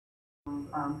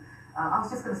I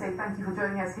was just going to say thank you for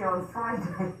joining us here on Friday.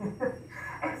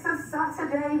 It's a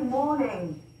Saturday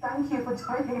morning. Thank you for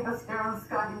joining us here on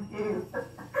Sky News.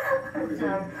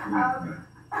 Joe.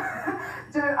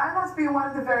 Joe, I must be one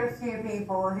of the very few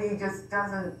people who just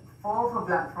doesn't fall for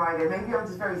Black Friday. Maybe I'm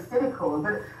just very cynical,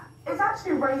 but it's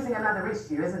actually raising another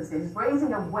issue, isn't it? It's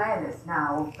raising awareness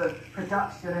now of the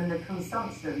production and the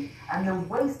consumption and the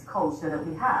waste culture that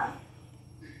we have.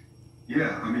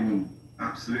 Yeah, I mean,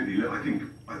 absolutely. Look, I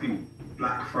think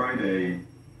Black Friday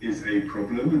is a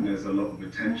problem, and there's a lot of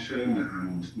attention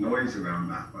and noise around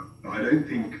that. But I don't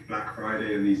think Black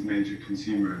Friday and these major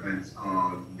consumer events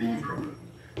are the problem.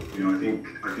 You know, I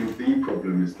think the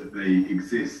problem is that they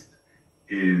exist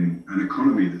in an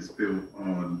economy that's built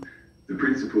on the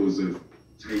principles of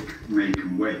take, make,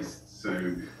 and waste. So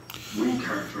we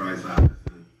characterise that as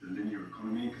the linear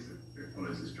economy because it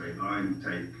follows a straight line: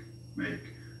 take, make,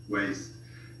 waste.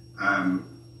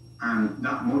 And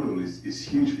that model is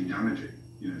hugely damaging.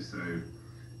 You know, so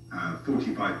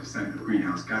 45% of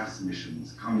greenhouse gas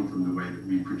emissions come from the way that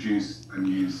we produce and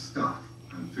use stuff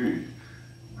and food,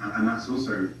 and that's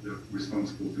also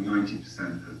responsible for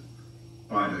 90% of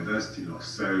biodiversity loss.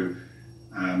 So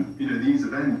you know, these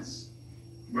events,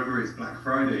 whether it's Black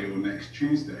Friday or next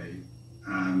Tuesday,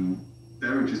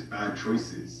 there are just bad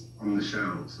choices on the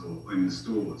shelves or in the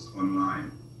stores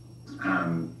online.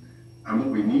 And what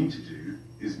we need to do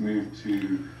is move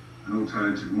to an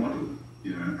alternative model,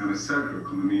 you know, and a circular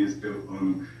economy is built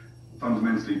on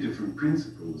fundamentally different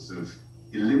principles of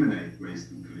eliminate waste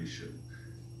and pollution,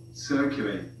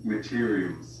 circulate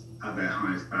materials at their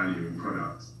highest value in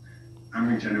products, and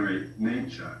regenerate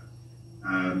nature.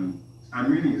 And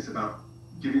really it's about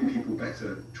giving people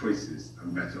better choices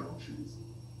and better options.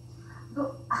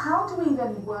 But how do we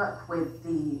then work with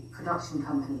the production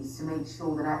companies to make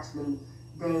sure that actually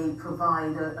they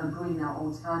provide a greener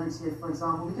alternative, for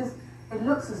example? Because it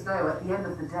looks as though at the end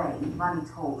of the day, money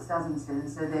talks, doesn't it? And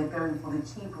so they're going for the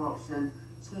cheaper option,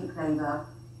 cheap labour.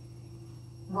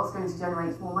 What's going to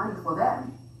generate more money for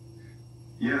them?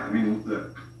 Yeah, I mean,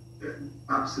 look,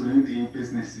 absolutely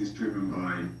business is driven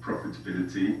by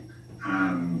profitability,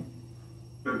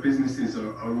 but businesses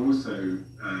are also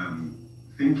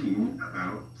thinking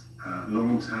about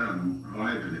long-term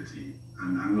viability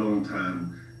and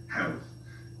long-term health.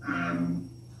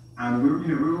 And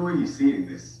we're already seeing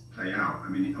this play out. I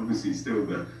mean, obviously still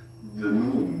the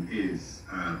norm is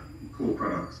poor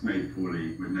products made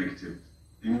poorly with negative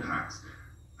impacts.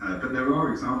 But there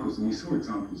are examples, and we saw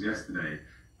examples yesterday,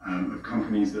 of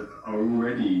companies that are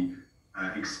already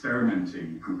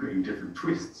experimenting and putting different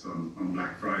twists on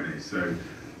Black Friday. So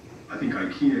I think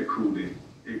IKEA called it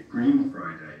Green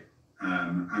Friday,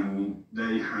 and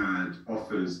they had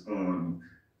offers on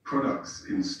products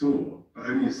in store, but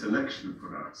only a selection of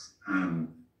products.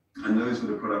 And those were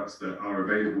the products that are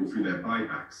available through their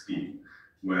buyback scheme,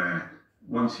 where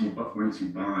once you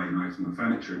buy an item of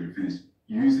furniture and you finish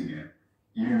using it,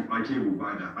 IKEA will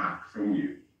buy that back from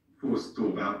you for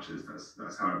store vouchers.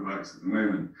 That's how it works at the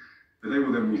moment. But they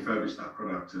will then refurbish that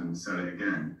product and sell it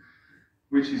again,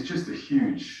 which is just a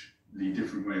hugely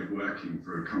different way of working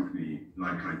for a company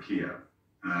like IKEA.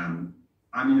 And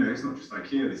you know, it's not just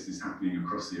IKEA, this is happening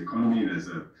across the economy. There's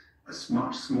a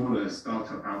much smaller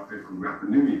startup outfit called Rapa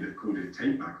Nui that called it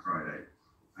Take Back Friday,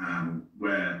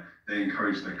 where they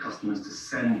encourage their customers to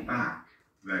send back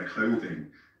their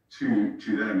clothing to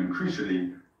them. And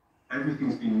crucially,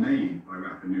 everything's been made by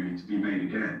Rapa Nui to be made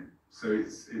again. So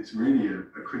it's really a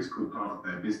critical part of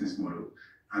their business model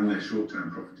and their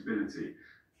short-term profitability.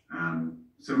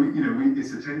 So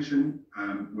it's attention.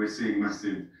 We're seeing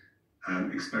massive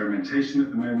experimentation at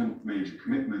the moment, major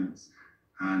commitments,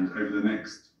 and over the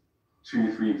next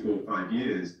 2, 3, 4, 5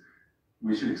 years,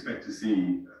 we should expect to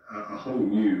see a whole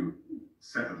new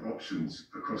set of options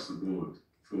across the board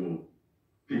for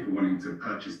people wanting to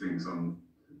purchase things on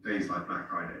days like Black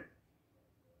Friday.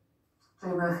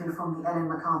 Joe Murphy from the Ellen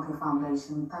McArthur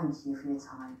Foundation, thank you for your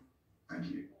time.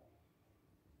 Thank you.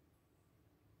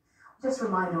 Just a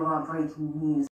reminder of our breaking news.